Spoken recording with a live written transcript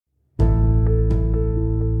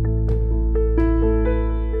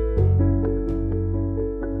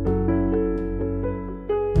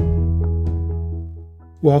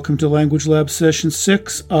Welcome to Language Lab Session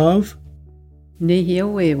 6 of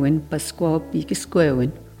Nehiawewin Pasqual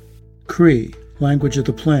Pikisquewin. Cree, Language of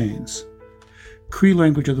the Plains. Cree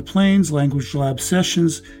Language of the Plains Language Lab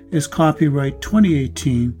Sessions is copyright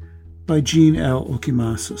 2018 by Jean L.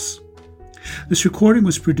 Okimasis. This recording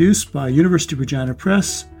was produced by University of Regina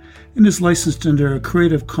Press and is licensed under a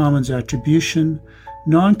Creative Commons Attribution,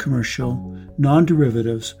 Non-Commercial,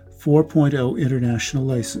 Non-Derivatives 4.0 International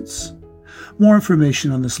License. More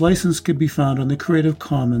information on this license can be found on the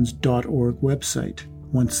creativecommons.org website.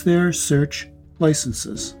 Once there, search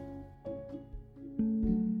Licenses.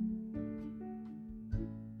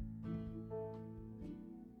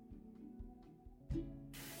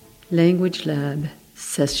 Language Lab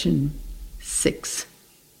Session 6.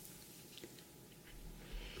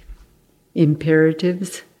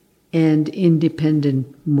 Imperatives and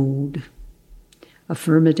independent mood.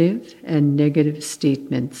 Affirmative and negative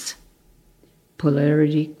statements.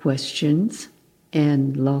 Polarity questions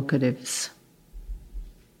and locatives.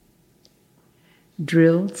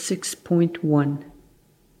 Drill 6.1.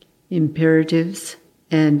 Imperatives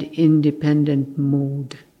and independent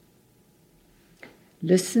mood.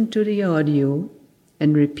 Listen to the audio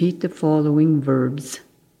and repeat the following verbs.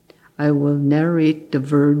 I will narrate the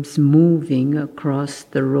verbs moving across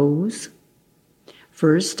the rows.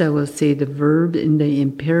 First, I will say the verb in the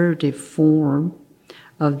imperative form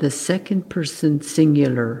of the second person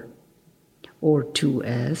singular, or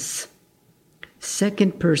 2S,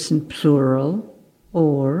 second person plural,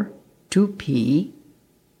 or 2P,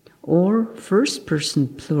 or first person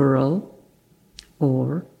plural,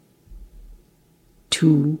 or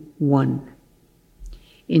 2-1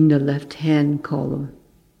 in the left-hand column.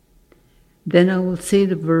 Then I will say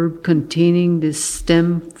the verb containing this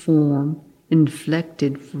stem form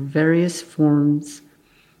inflected for various forms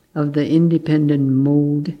of the independent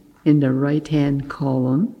mode in the right-hand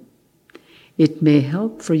column. It may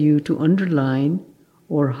help for you to underline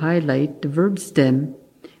or highlight the verb stem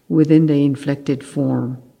within the inflected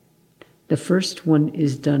form. The first one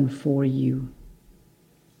is done for you.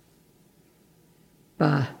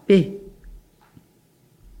 Pa pe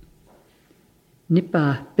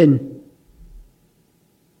nipa pen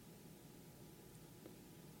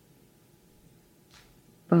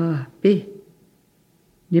pa pe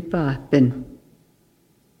nipa pen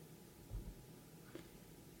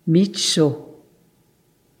mitso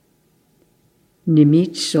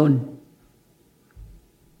nimitson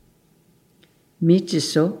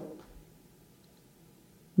mitso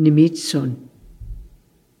nimitson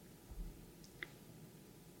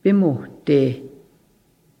Pimohte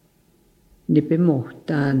ni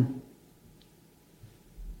pimohtan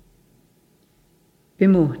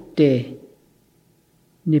Pimohte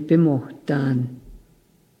ni pimohtan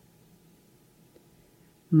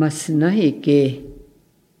Masnahike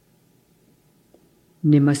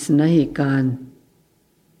ni masnahikan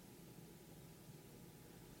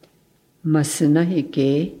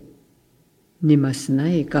Masnahike ni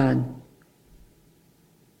masnahikan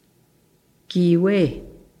Kiwe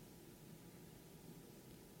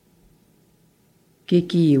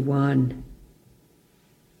Kikiwan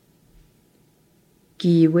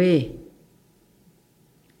Kiwe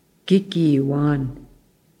Kikiwan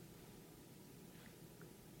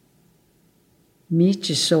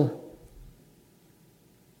Michiso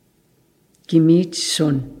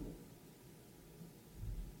Kimitson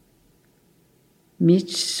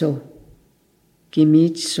Mitso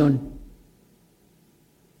Kimitson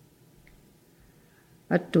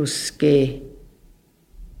Atuske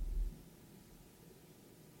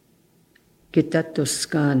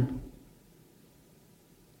Kitatoskan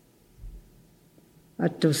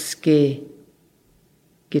Atuske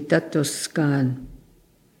Kitatoskan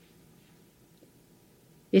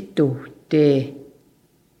Ituhte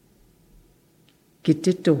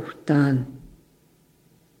Kitituhtan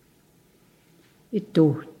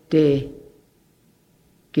Ituhte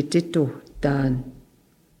Kitituhtan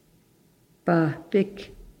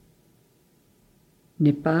Pahpik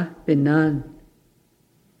ni pahpenan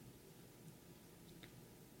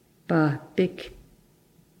Pahpik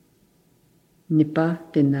ni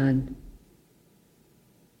pahpenan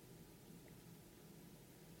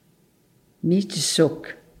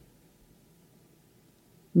Michisok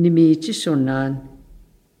ni michisonan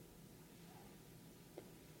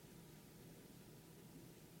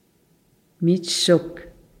Michisok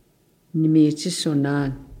ni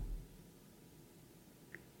michisonan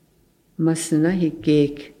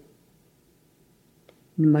Masnahikek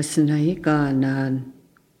ni masnahikanan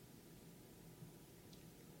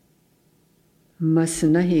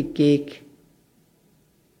Masnahikek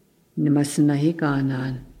ni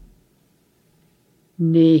masnahikanan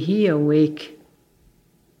Nehi awake.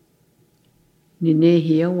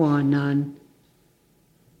 Ninehi awanan.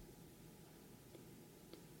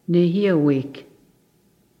 Nehi awake.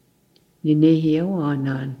 Ninehi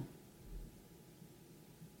awanan.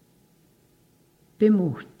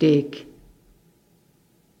 Bimuhtek.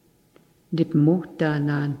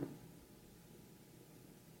 Dipmuhtanan.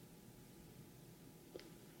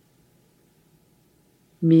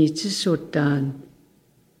 Michisotan.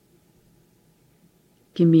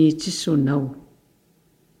 Kimichisonaw.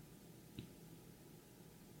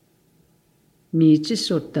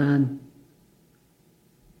 Michisotan.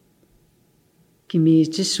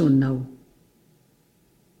 Kimichisonaw.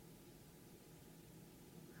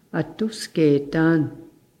 Atusketan.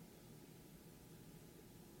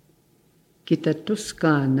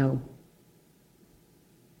 Kitatuskanaw.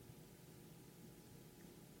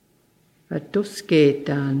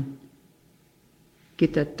 Atusketan.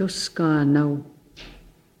 Kitatuskanaw.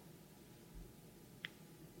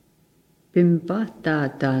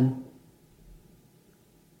 Pimpatatan.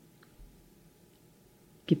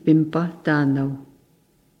 Kipimpatanaw.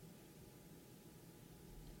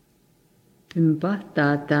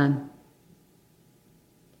 Pimpatatan.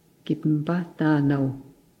 Kipimpatanaw.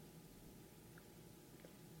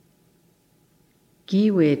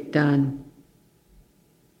 Kiwetan.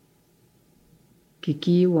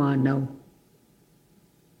 Kikiwanaw.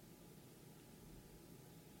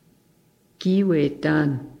 Kiwetan.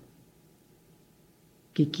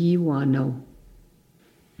 Kikiwanaw.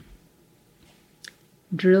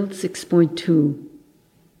 Drill 6.2.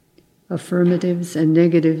 Affirmatives and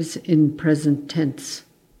negatives in present tense.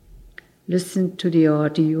 Listen to the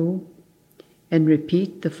audio and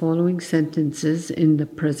repeat the following sentences in the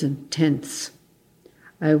present tense.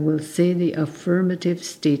 I will say the affirmative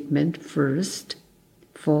statement first,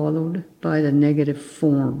 followed by the negative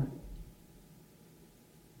form.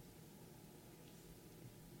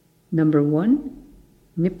 Number 1,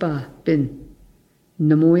 nipahpin.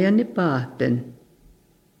 Namoya nipahpin.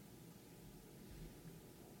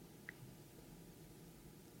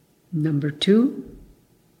 Number 2,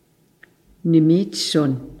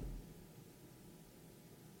 nimitson.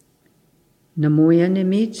 Namoya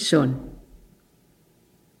nimitson.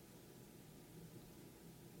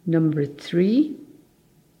 Number 3,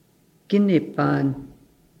 kinipan.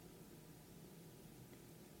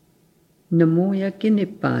 Namoya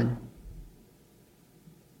kinipan.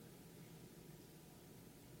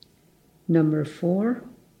 Number 4,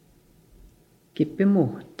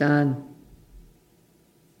 kipimuhtan.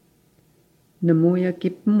 Namoya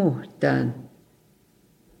kipimuhtan.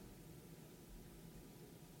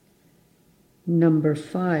 Number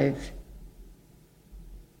 5,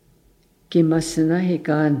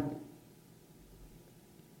 kimasnahikan.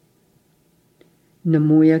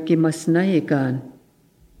 Namoya kimasnahikan.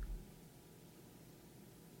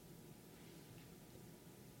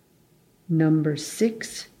 Number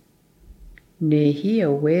 6,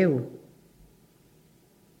 nehiawew.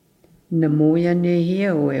 Namoya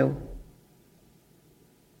nehiawew.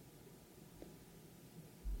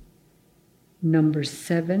 Number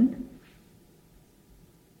 7,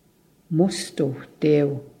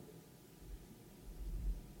 mustohtew.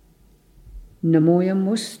 Namoya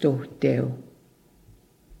mustohtew.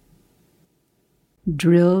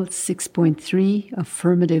 Drill 6.3,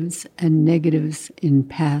 affirmatives and negatives in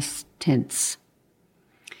past tense.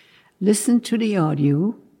 Listen to the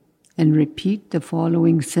audio and repeat the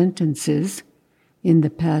following sentences in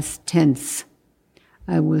the past tense.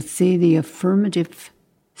 I will say the affirmative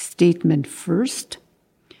statement first,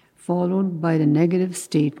 followed by the negative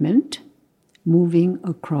statement, moving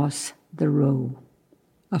across the row.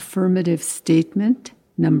 Affirmative statement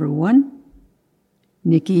number 1,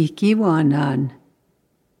 nikikiwanan.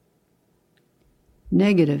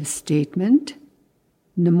 Negative statement,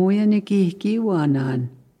 namoya nikikiwanan.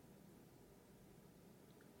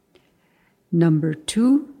 Number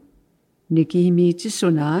 2,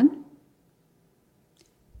 nikimichisonan.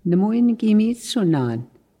 Namoya nikimichisonan.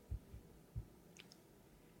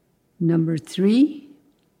 Number 3,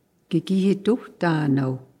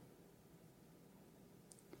 kikihituhtanaw.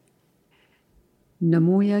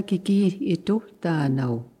 Namoya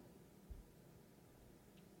kikihituhtanaw.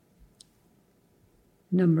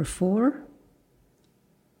 Number 4,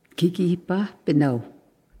 kikihipahpinaw.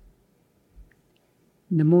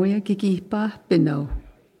 Namoya kikihipahpinaw.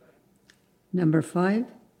 Number 5,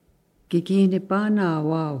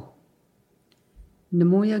 kikihinipanawaw.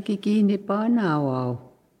 Namoya kikihinipanawaw.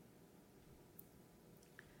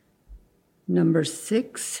 Number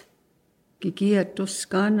 6,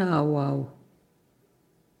 kikihatuskanawaw.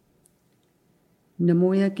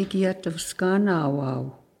 Namoya kikiatoskan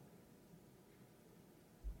awaw.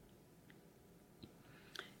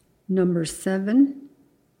 Number 7,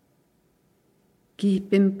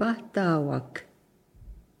 kihpimpah tawak.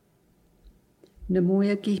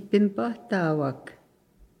 Namoya kihpimpah tawak.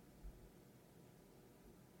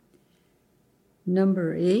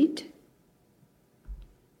 Number 8,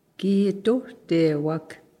 kihituh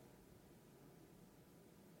tewak.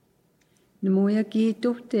 Namoya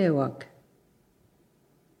kihituh tewak.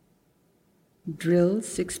 Drill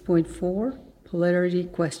 6.4, Polarity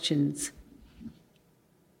Questions.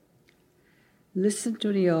 Listen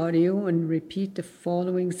to the audio and repeat the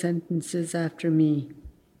following sentences after me.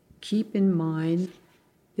 Keep in mind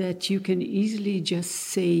that you can easily just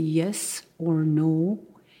say yes or no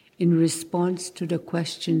in response to the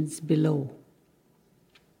questions below.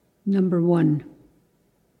 Number 1.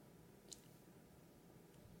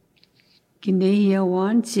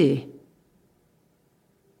 Kinehiawan si.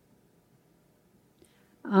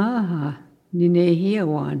 Aha,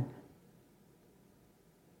 ninehiawan.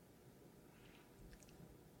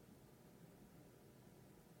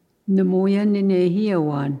 Namoya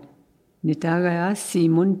ninehiawan. Nitagaya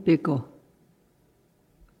Simon Pico.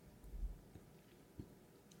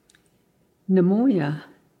 Namoya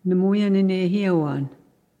ninehiawan.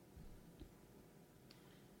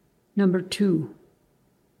 Number 2.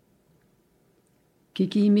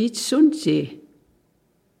 Kikimitsun si.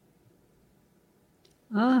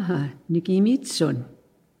 Aha, nikimitsun.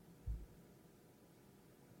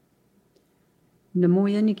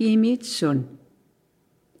 Namoya nikimitsun.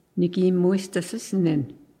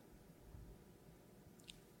 Nikimuistasasnen.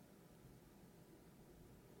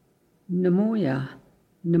 Namoya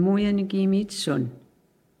nikimitsun.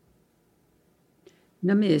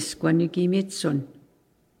 Namiskwa nikimitsun.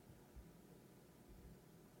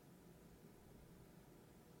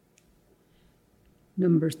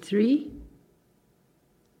 Number 3.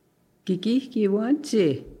 Kikihkiwan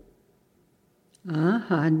si.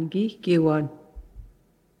 Aha, nikihkiwan.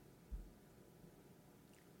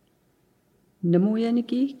 Namoya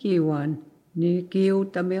nikihkiwan.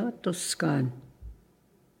 Nikiutamiatoskan.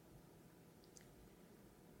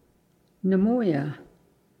 Namoya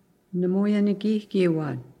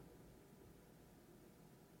nikihkiwan.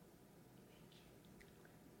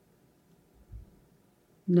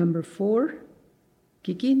 Number 4.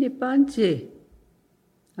 Kikinipan si.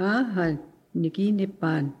 Aha,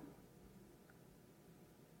 nikinipan.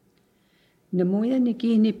 Namoya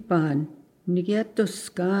nikinipan.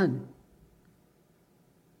 Nikiatoskan.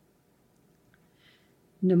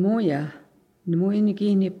 Namoya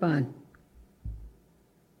nikinipan.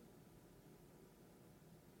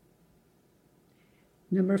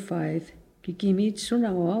 Number 5. Kikimitsun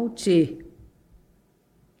awaw si.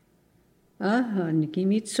 Aha,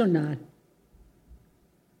 nikimitsunan.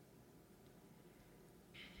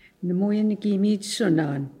 Namoya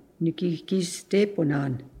nikimitsunan.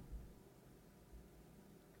 Nikikisteponan.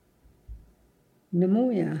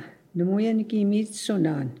 Namoya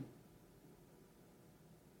nikimitsunan.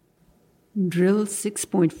 Drill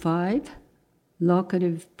 6.5,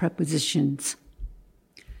 Locative Prepositions.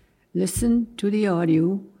 Listen to the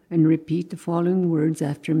audio and repeat the following words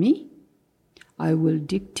after me. I will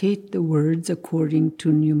dictate the words according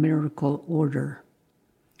to numerical order.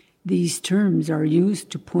 These terms are used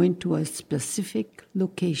to point to a specific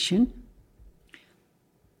location.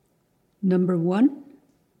 Number 1,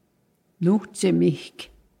 Nuhtsemik.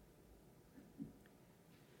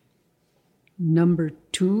 Number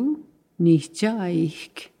 2,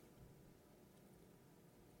 Nihjaik.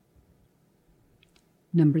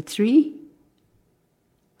 Number 3,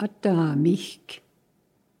 Atamik.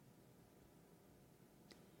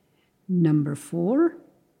 Number 4,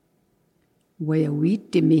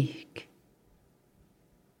 Wayawitimik.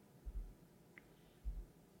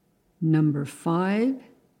 Number 5,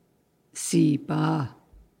 Siba.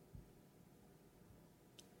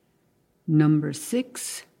 Number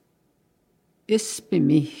 6,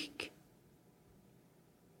 Ispimik.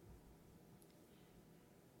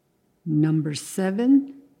 Number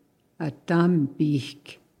 7,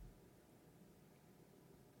 Atambik.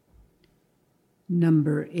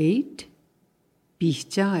 Number 8,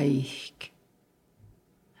 Bichaik.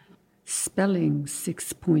 Spelling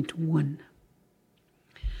 6.1.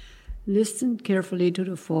 Listen carefully to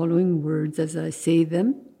the following words as I say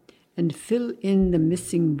them and fill in the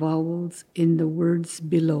missing vowels in the words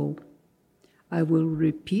below. I will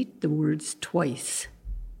repeat the words twice.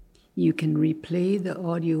 You can replay the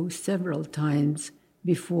audio several times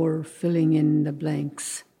before filling in the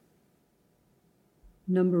blanks.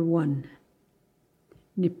 Number 1,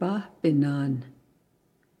 Nipah Penan.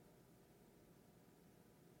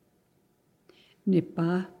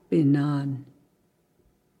 Nipa Benan.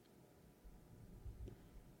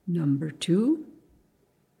 Number 2,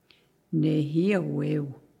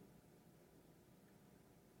 Nehiaweu.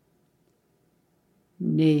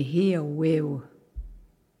 Nehiaweu.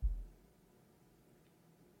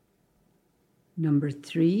 Number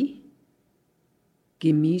 3,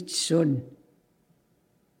 Gimitsun.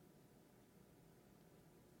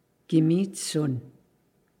 Gimitsun.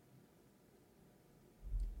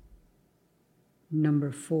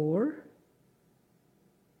 Number 4,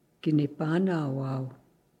 Ginepanawau.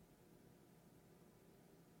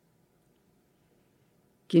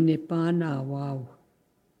 Ginepanawau.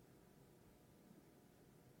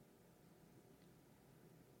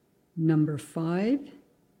 Number 5,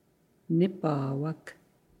 Nipawak.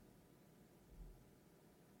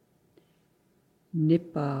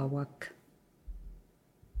 Nipawak.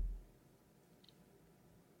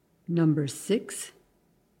 Number 6,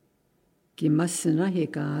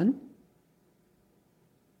 Gimasnahikan.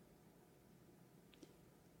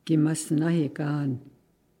 Gimasnahikan.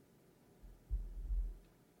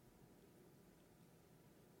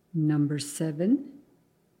 Number 7,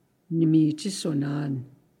 Nimichisonan.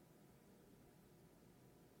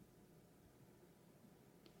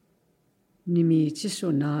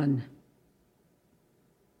 Nimichisonan.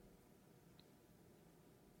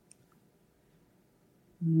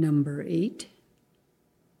 Number 8,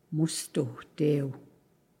 Mustohdeo.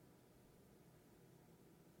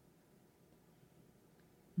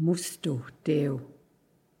 Mustohdeo.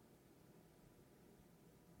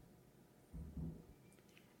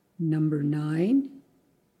 Number 9,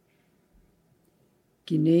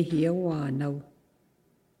 Ginehiawanaw.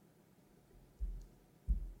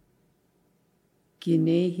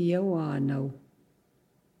 Ginehiawanaw.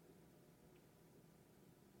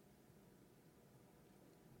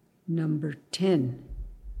 Number 10,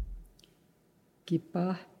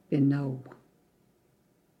 Gipahbenaw.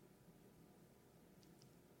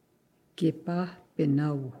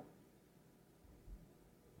 Gipahbenaw.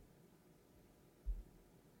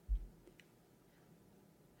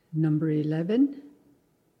 Number 11,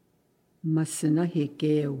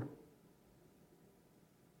 Masinahigeo.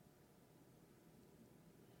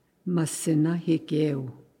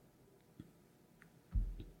 Masinahigeo.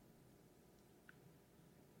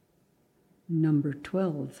 Number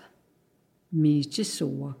 12,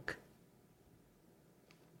 Michisowak.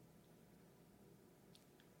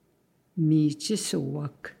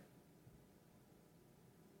 Michisowak.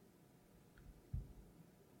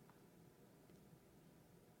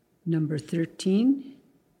 Number 13,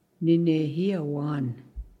 Ninehiawan.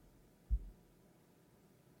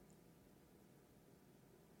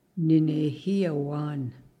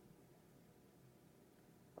 Ninehiawan.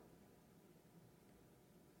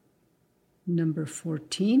 Number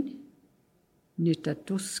 14,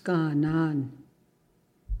 Nitatuskanan.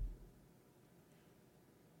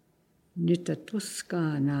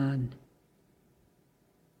 Nitatuskanan.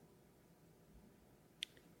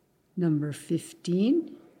 Number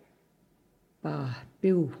 15,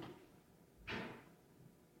 Pahpiu.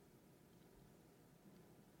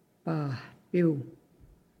 Pahpiu.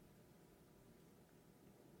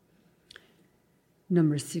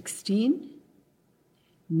 Number 16,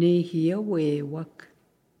 Nehiawewak.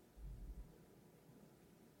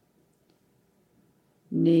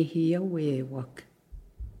 Nehiawewak.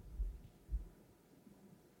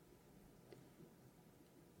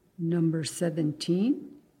 Number 17,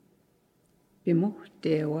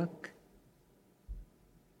 Bimuhtewak.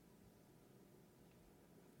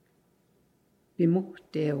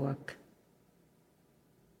 Bimuhtewak.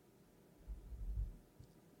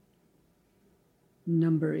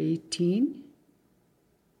 Number 18,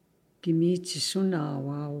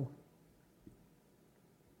 Gimitsunawau.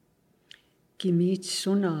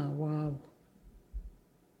 Gimitsunawau.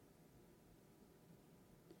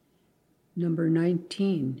 Number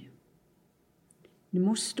 19,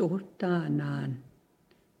 Nimustuhtanan.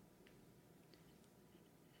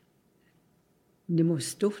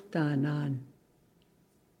 Nimustuhtanan.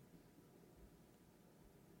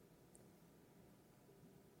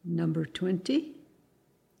 Number 20,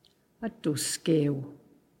 Atuskeo.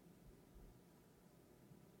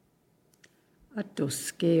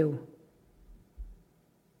 Atuskeo.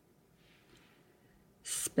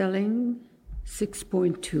 Spelling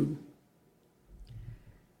 6.2.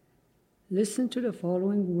 Listen to the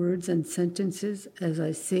following words and sentences as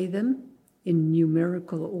I say them in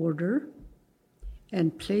numerical order,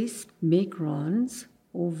 and place macrons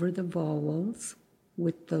over the vowels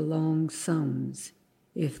with the long sounds,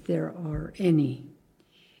 if there are any.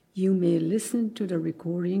 You may listen to the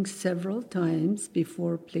recording several times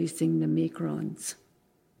before placing the macrons.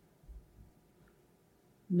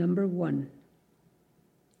 Number 1.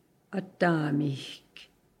 Adamik.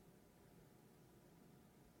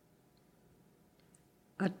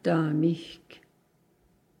 Adamik.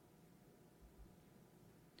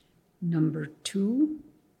 Number 2.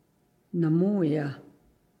 Namoya.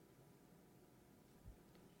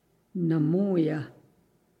 Namoya.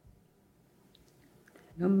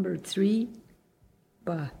 Number 3.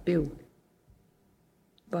 Bahbil.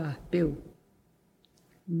 Bahbil.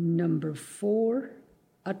 Number 4.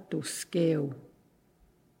 Atoskeo.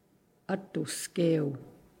 Atoskeo.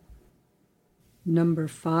 Number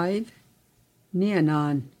 5.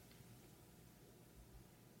 Nianan.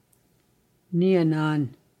 Nianan.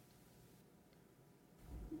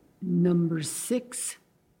 Number 6.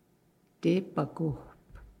 Depako.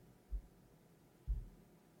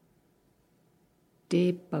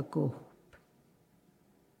 Depako.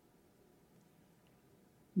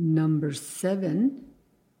 Number 7.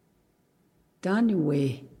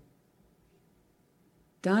 Daniwe.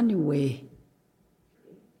 Daniwe.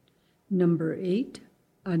 Number 8.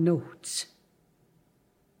 Anotes.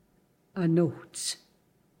 Anotes.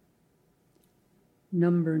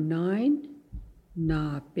 Number 9.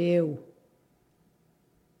 Nabeo.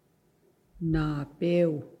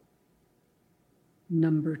 Nabeo.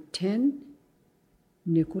 Number 10.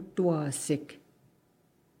 Nikutwasik.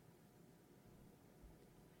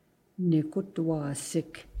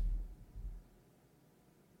 Nikutwasik.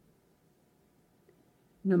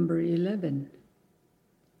 Number 11.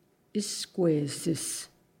 Isquesis.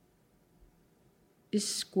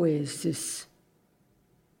 Isquesis.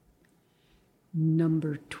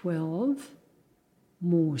 Number 12.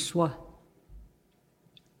 Moswa.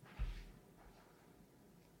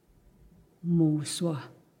 Moswa.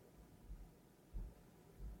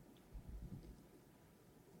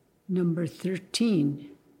 Number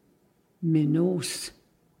 13. Minos.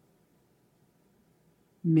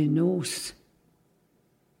 Minos.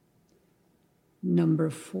 Number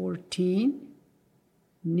 14.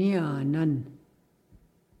 Nianan.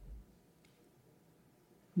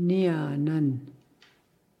 Nianan.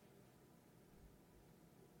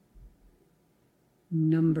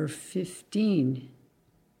 Number 15.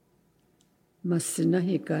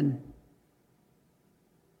 Masinahikan.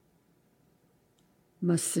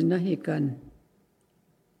 Masinahikan.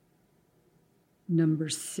 Number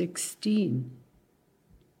 16.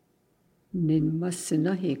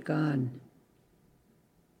 Ninmasinahikan.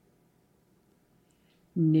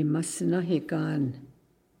 Nimasinahikan.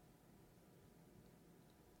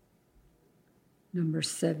 Number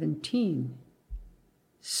 17.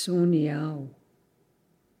 Suniao.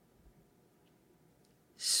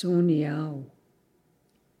 Suniao.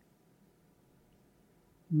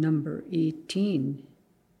 Number 18.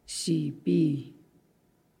 CB.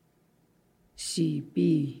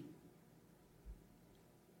 CB.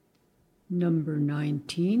 Number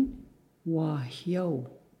 19. Wahyo.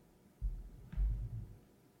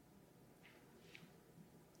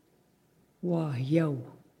 Wahyo.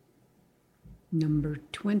 Number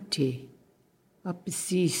 20.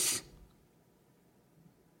 Apsis.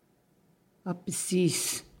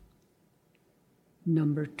 Apsis.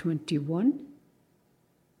 Number 21.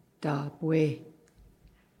 Dabwe.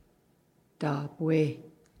 Dabwe.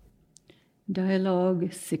 Dialogue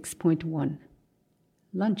 6.1.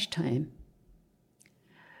 Lunchtime.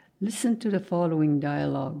 Listen to the following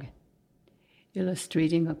dialogue,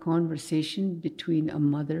 illustrating a conversation between a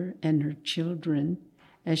mother and her children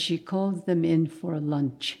as she calls them in for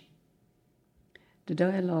lunch. The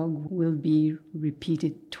dialogue will be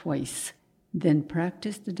repeated twice. Then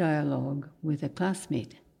practice the dialogue with a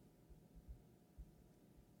classmate.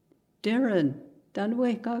 Darren,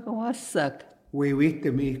 tanwe kakawasak.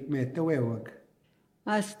 Wiwitte miikmeetta wewak.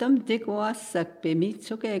 Astam tikwasak pe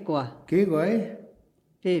mitsukekwa. Kigoi?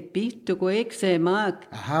 Pe pittuko ekse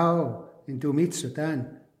maak. Ahau, intu mitsu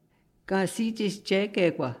tan. Kasitis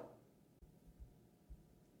chekekwa.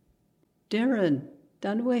 Darren,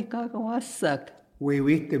 tanwe kakawasak.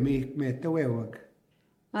 Wiwitte miikmeetta wewak.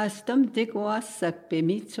 Astam tikwasak pe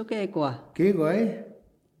mitsukekwa. Kigoi?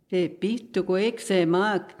 Pe pittuko ekse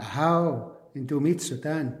maak. Ahau, intu mitsu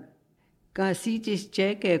tan. Kasitis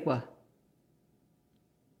chekekwa.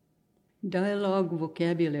 Dialogue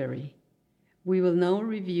vocabulary. We will now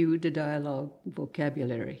review the dialogue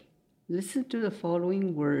vocabulary. Listen to the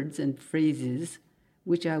following words and phrases,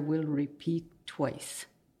 which I will repeat twice.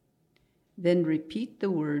 Then repeat the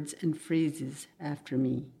words and phrases after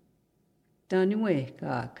me. Tanwe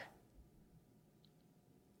kak.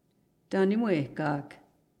 Tanwe kak.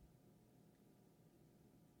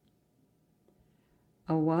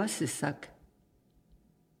 Awasisak.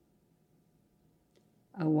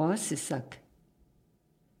 Awasisak.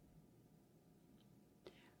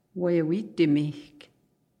 Wayawitimik.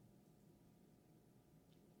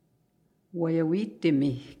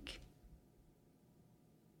 Wayawitimik.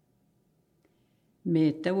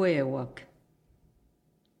 Metawewak.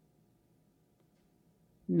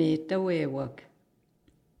 Metawewak.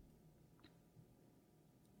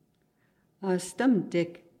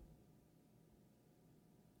 Astamdik.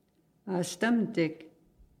 Astamdik.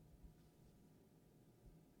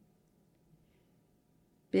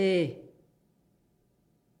 Be.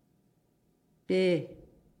 Be.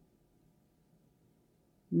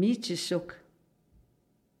 Michisuk.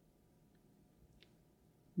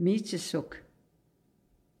 Michisuk.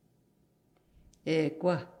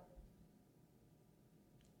 Equa.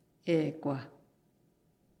 Equa.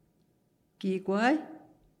 Kiguai.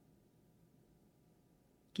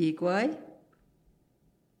 Kiguai.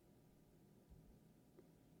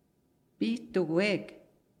 Pituwek.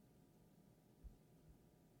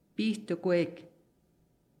 Pituwek.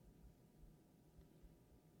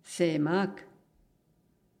 Semak.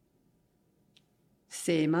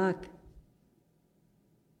 Semak.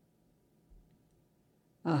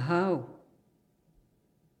 Ahau.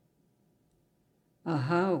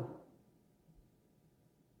 Ahau.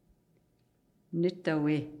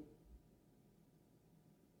 Nitawe.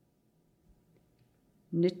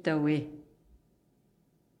 Nitawe.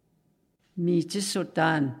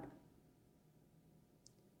 Michisotan.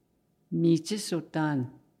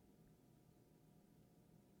 Michisotan.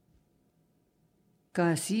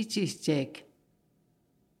 Kasichichek.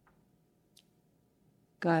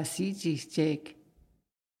 Kasichichek.